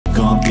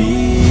Gonna be,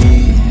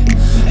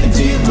 and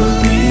do you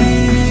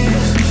believe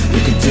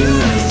you can do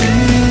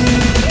anything?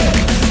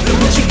 But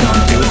what you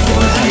gonna do for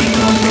it? How you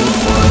gonna move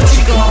for it? What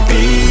you gonna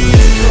be?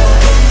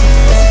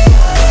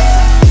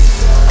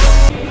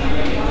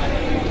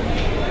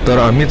 तर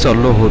आम्ही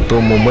चाललो होतो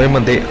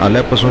मुंबईमध्ये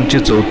आल्यापासूनची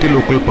चौथी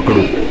local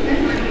पकडू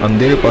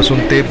अंधेरीपासून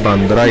ते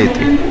बांद्रा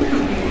येथे.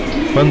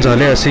 पण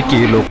झाले असे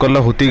की लोकलला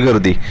होती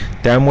गर्दी,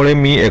 त्यामुळे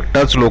मी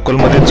एकटाच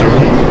लोकलमध्ये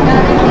चढून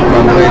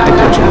बांद्रा येथे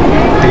पोहोचलो.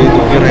 ते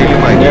दोघे राहिले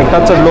मागे.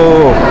 एकटाच चढलो,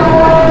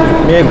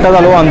 मी एकटाच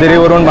आलो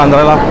अंधेरीवरून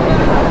बांद्राला.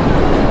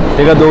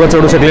 ते का दोघं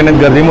चढू शकले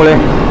नाहीत गर्दीमुळे.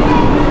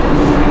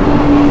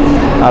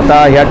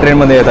 आता ह्या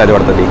ट्रेनमध्ये येत आहेत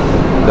वाटतं ती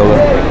दोघं.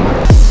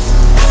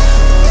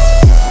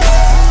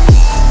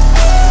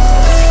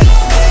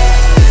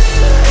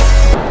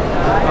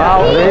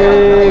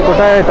 अरे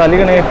कुठं आहे, आली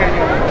का नाही?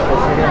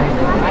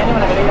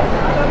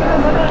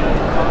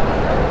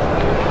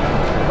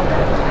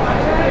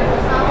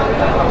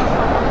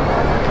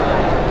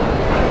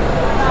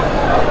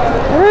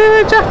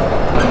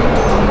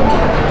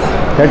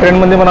 त्या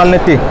ट्रेनमध्ये पण आली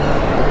नाहीत ती.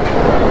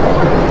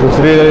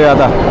 दुसरी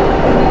आता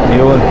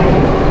येऊन.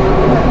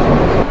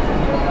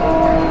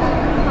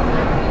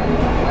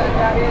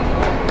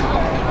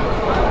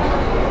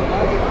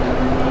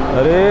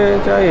 अरे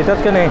च्या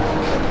येतात का नाही?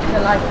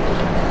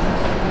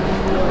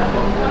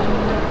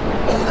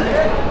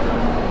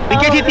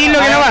 तीन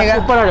लोग हैं ना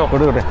ऊपर आ जाओ.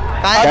 कुठे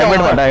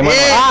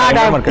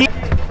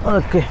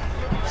ओके.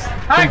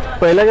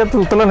 पहिला का तू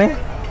उतरला नाही?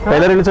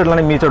 पहिला रेल्वे चढला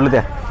नाही, मी चढलो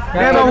त्या.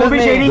 वो भी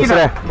शेयरिंग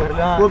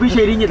दुसऱ्या वो भी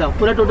शेयरिंग था,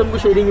 पूरा टोटल को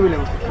शेयरिंग ही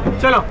मिलेगा.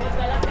 चलो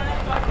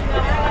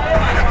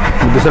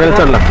दुसऱ्याला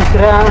चढला.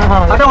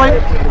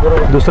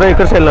 दुसरा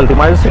एकर साईडला आलती,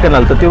 माझ्या सेकंड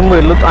आलं. तिथून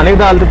गेलो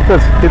अनेकदा आलं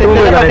तिथंच.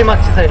 तिथून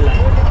पाठीमागच्या साईडला,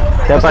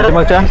 त्या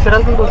पाठीमागच्या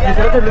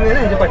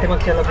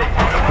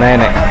नाही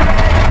नाही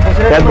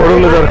त्यात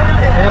बोलवलं तर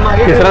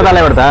तिसऱ्यात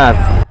आल्या वाटतात.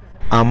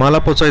 आम्हाला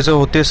पोचायचं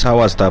होते 6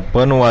 वाजता,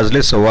 पण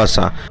वाजले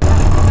 6:15.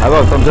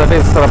 अगं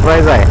तुमच्यासाठी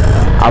सरप्राईज आहे.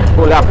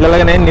 आपल्याला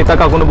का नाही नीता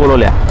काकून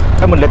बोलवल्या.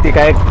 काय म्हटलं ती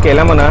काय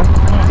केल्या म्हणा,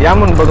 या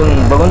म्हणून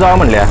बघून जावा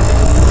म्हणल्या.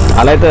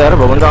 आलाय तर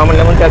बघून जावा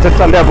म्हणल्या, म्हणून त्याच्यात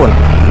चालते आपण.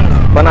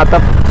 पण आता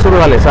सुरू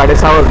झाले,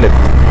 6:30 वाजलेत.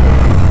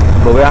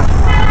 बघूया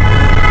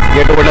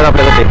गेट उघडल्यात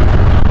आपल्याला ते.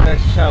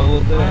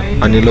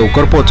 आणि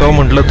लवकर पोचावं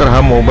म्हटलं तर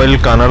हा मोबाईल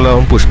कानाला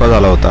लावून पुष्पा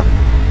झाला होता.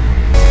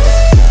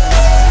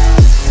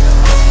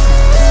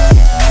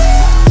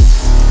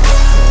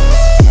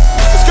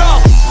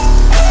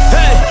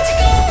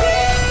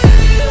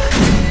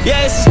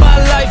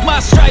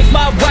 Strife,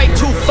 my right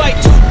to fight,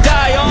 to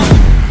die on.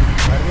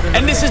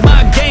 And this is my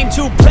game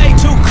to play,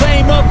 to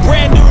claim a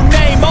brand new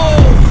name.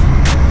 Oh,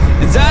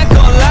 and I ain't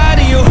gonna lie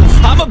to you,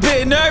 I'm a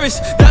bit nervous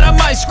that I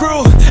might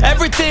screw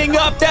everything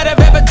up that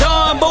I've ever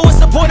done. But what's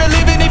the point of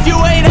living if you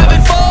ain't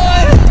having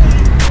fun?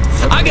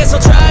 I guess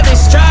I'll try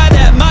this, try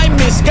that, might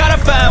miss, gotta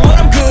find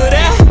what I'm good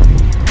at.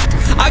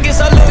 I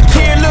guess I look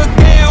here, look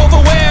there,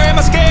 over where am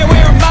I scared,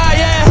 where am I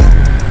at?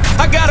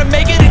 I gotta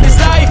make it in this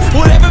life,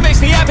 whatever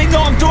makes me happy,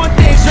 know I'm doing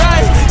things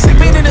right.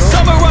 Sleeping in the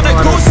summer on a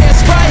goose and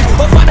Sprite,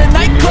 or find a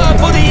nightclub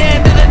for the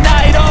end of the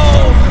night.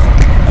 Oh,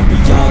 and we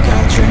all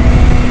got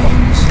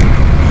dreams,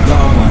 we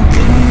all want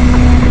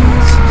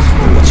things,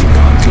 but what you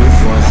gonna do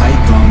for it? How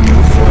you gonna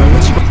move for it?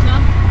 What you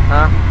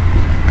हाँ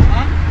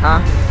हाँ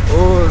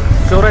वो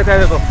show रहता है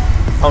देखो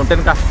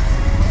fountain का.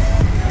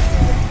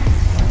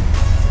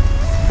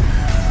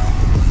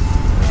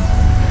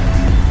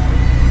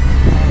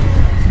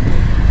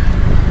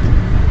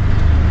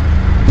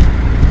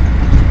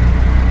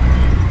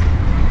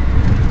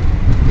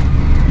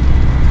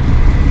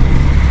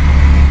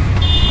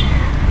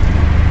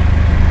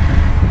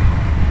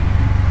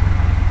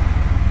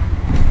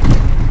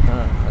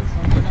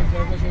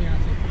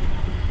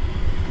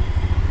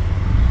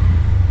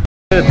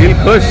 दिल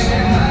खुश,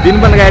 दिन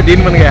बन गया,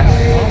 दिन बन गया.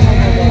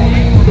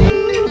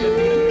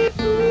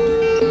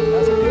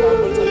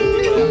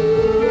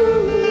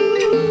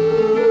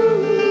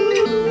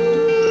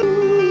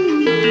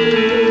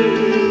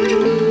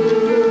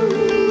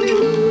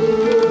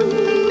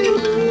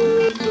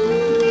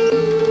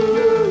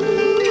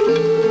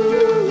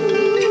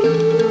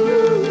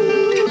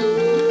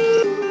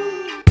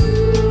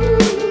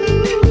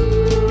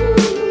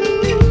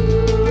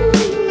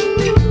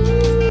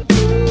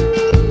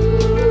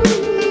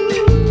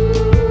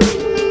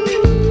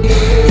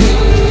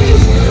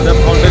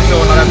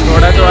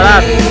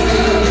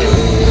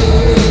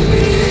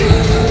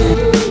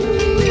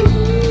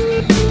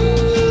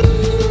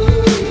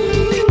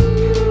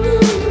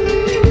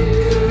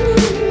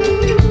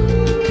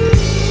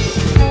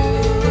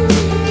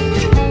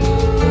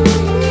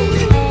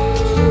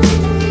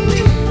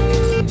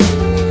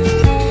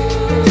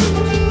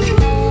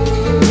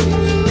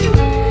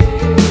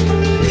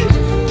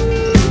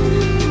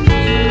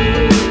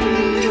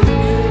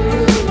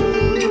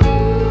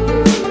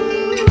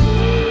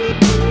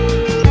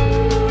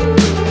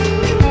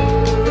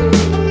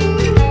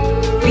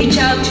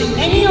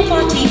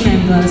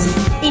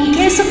 in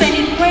case of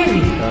any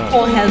query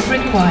or help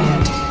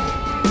required.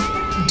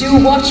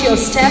 Do watch your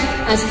step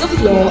as the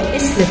floor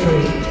is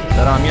slippery.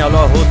 तर आम्ही आलो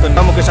आहोत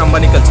मुकेश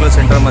अंबानी कल्चरल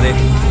सेंटरमध्ये.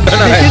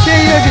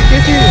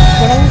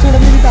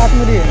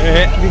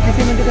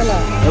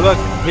 बघ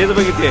हेच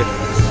बघितले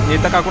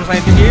नीता काकून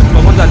सांगितले की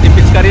बघून जाते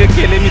पिचकारी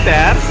केले मी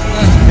तयार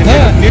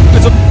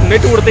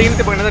नीट उडता येईल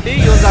ते बघण्यासाठी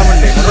येऊन जा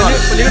म्हणले.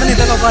 पलीकडे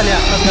नीता काकू आल्या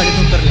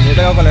गाडीतून उतरले.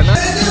 नीता काकू आल्या ना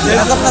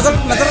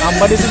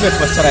अंबानीचे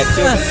मच्छर आहेत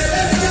ते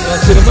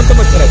श्रीमंत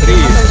मच्छर आहेत रे.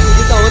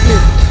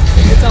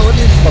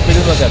 पप्पीच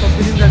बसतात.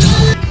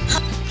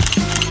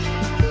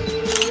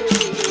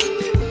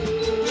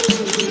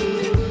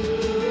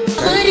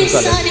 हमारे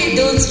सारे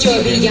दोस्त जो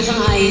अभी यहाँ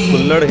आए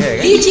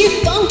हैं, लीजिए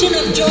फाउंटेन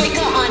ऑफ जॉय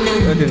का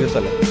आनंद.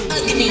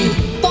 अग्नि,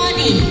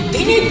 पानी,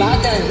 भीने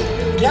बादल,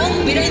 रंग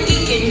बिरंगी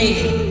किरणें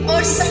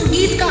और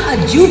संगीत का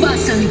अजूबा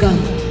संगम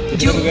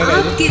जो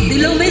आपके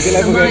दिलों में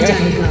समा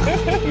जाएगा.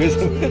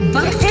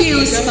 वक्त के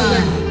उस पार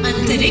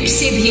अंतरिक्ष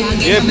से भी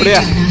आगे हमें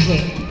जाना है.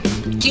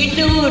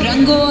 किरणों,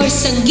 रंगों और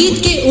संगीत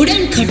के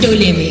उड़न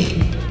खटोले में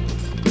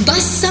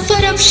बस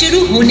सफर अब शुरू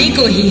होने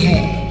को ही है.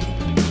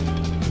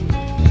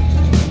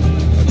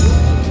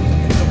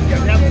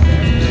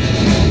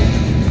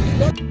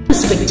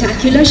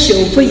 Spectacular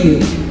show for you.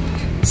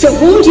 So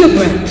hold your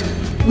breath.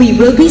 We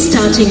will be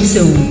starting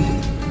soon.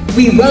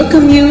 We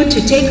welcome you to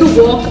take a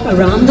walk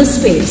around the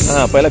space.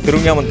 पहिला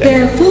फिरून घ्या म्हणते.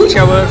 There are food.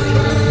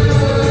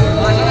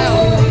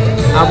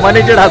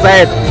 अंबानीचे ढास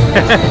आहेत.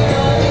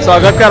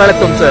 स्वागत करायला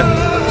तुमचं.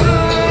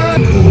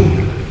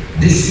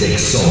 This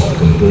next song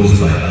composed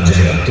by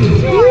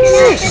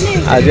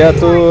Ajay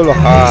Atul.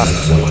 हा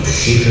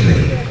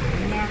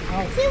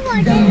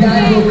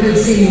दमदार वोकल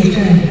से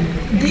लेकर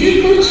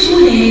दिल को छू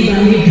लेने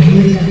वाले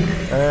ढोल तक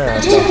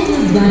अजय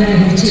अतुल द्वारा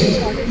रचे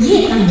ये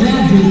अगला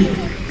गीत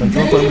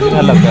परमिशन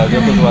घ्यायला लागते. अजय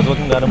अतुल वाजवत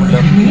गाणं म्हटलं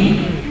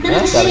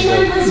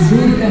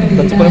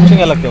त्यांचं परमिशन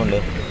घ्यायला लागते म्हणलं.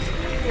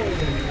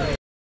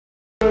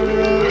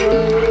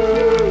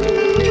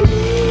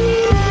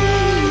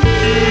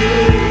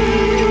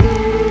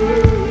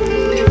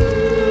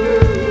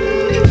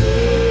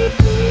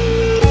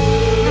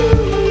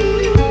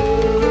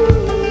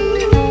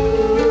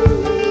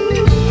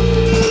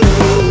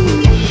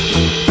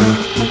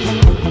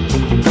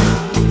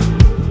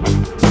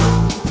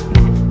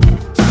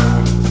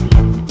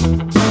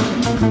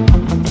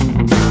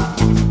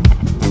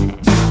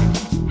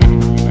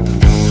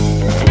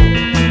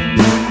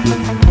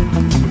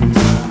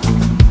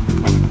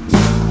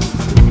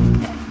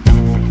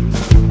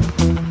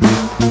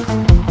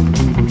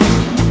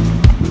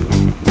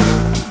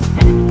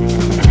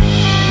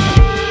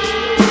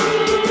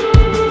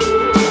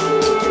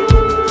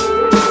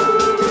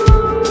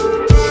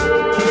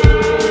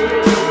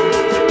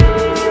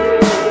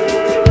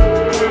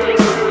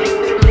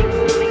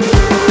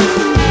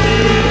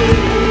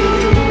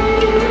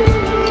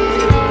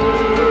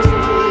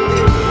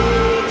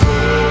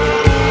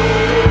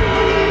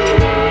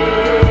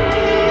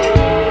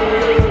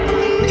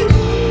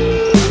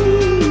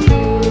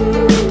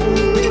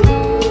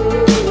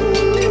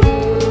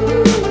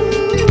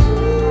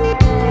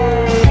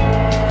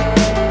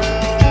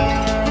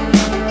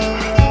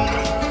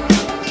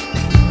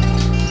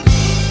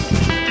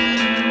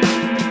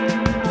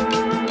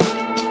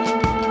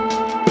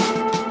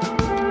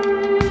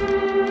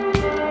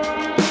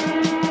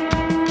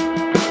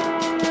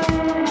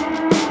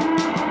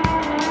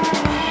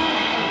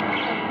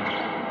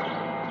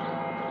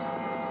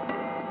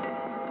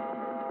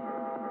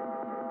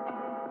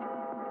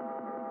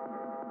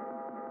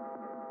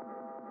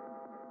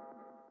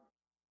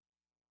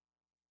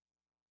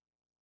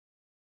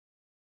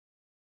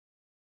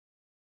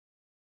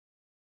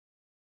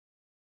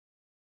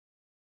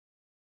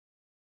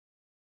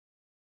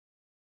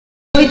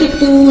 The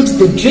foods,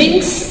 the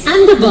drinks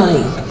and the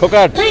vibe.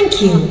 Thank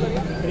you.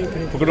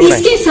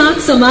 इसके साथ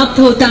समाप्त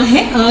होता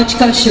है आज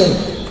का शो.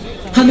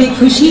 हमें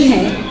खुशी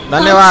है.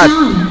 धन्यवाद.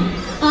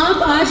 आप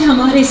आज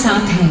हमारे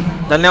साथ हैं.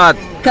 धन्यवाद.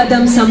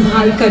 कदम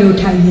संभाल कर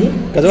उठाइए.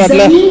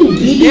 जमीन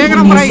गीली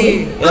होने से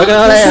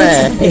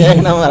एक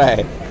नंबर है.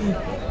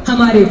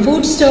 हमारे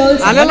फूड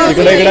स्टॉल्स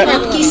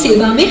आपकी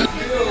सेवा में.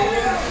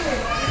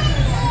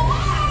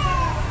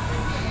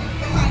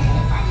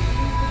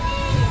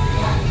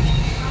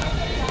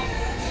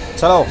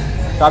 चलो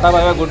tata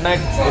bye bye, good night.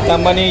 Nita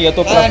Ambani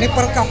येतो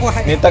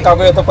परत. नीता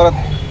काकू येतो परत.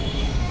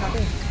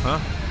 हां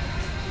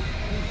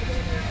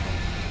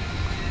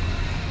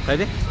काय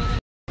ते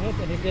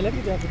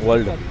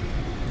वर्ल्ड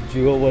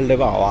जिओ वर्ल्ड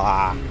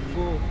बाबा.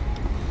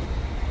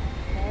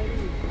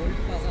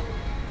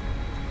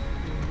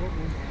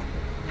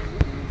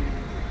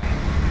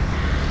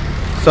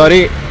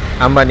 सॉरी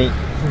अंबानी,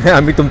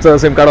 आम्ही तुमचं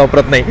सिम कार्ड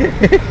वापरत नाही.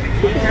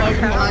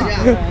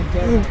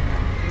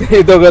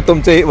 ते दोघं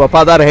तुमचे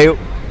वफादार आहे.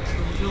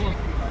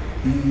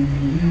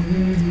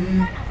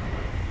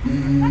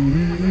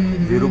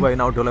 धीरूभाई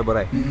नाव ठेवलंय. बरं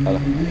आहे.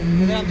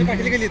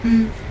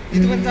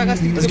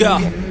 Let's go.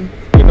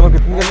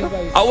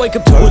 I wake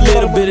up to a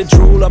little bit of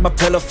drool on my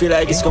pillow, feel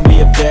like it's gonna be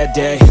a bad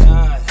day.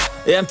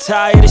 Yeah, I'm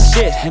tired of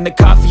shit and the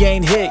coffee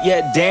ain't hit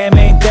yet, damn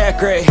ain't that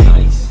great.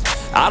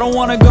 I don't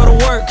wanna go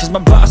to work cause my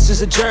boss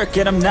is a jerk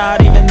and I'm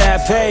not even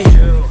that paid.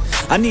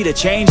 I need a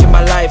change in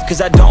my life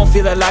cause I don't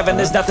feel alive and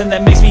there's nothing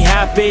that makes me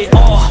happy.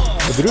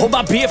 Hold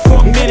my beer for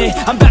a minute,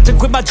 I'm about to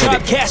quit my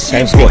job, cash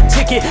in for a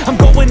ticket. I'm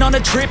going on a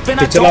trip and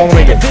I don't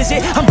plan to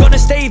visit. I'm gonna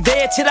stay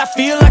there till I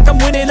feel like I'm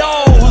winning.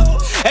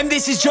 And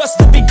this is just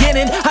the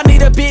beginning. I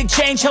need a big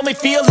change, help me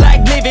feel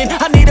like living.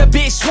 I need a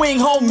big swing,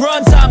 home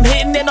runs I'm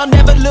hitting, and I'll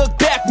never look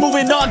back,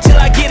 moving on till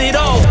I get it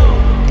all.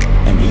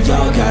 And we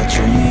all got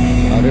dreams.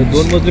 अरे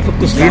 2 मजली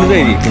फक्त speed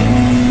जाईल.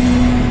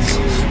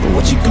 But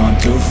what you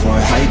gonna do for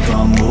it? How you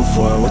gonna move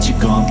for it? What you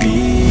gonna be?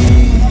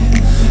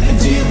 And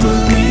do you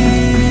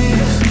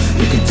believe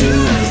you can do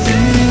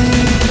anything?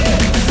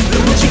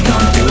 But what you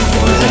gonna do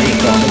for it? How you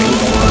gonna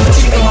move for it? What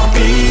you gonna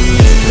be?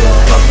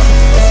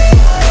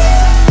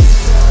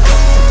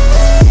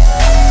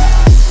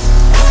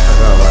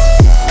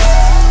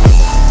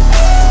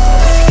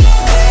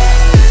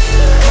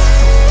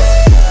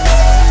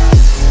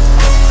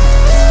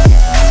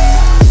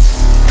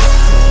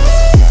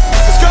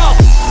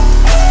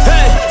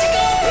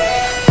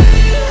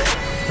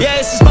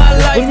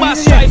 My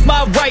strife,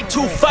 my right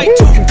to fight,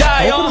 to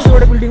die on.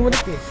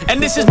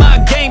 And this is my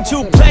game to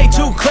play,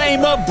 to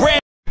claim a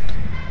brand.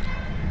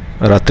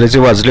 रात्रीचे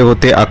वाजले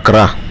होते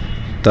 11.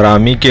 तर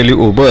आम्ही केली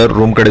Uber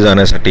रूमकडे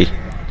जाण्यासाठी.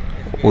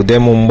 उद्या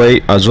मुंबई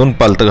अजून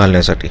पालत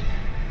घालण्यासाठी.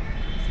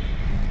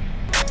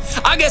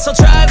 I guess I'll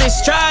try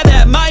this, try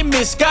that, might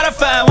miss, gotta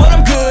find what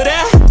I'm good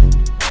at.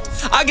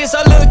 I guess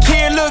I look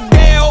here, look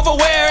there, over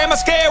where am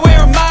I scared,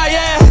 where am I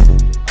at?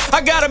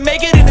 I gotta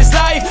make it in this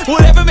life.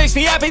 Whatever makes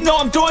me happy, know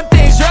I'm doing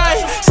things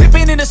right.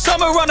 Sipping in the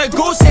summer on a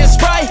goose and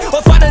Sprite,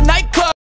 or find a nightclub.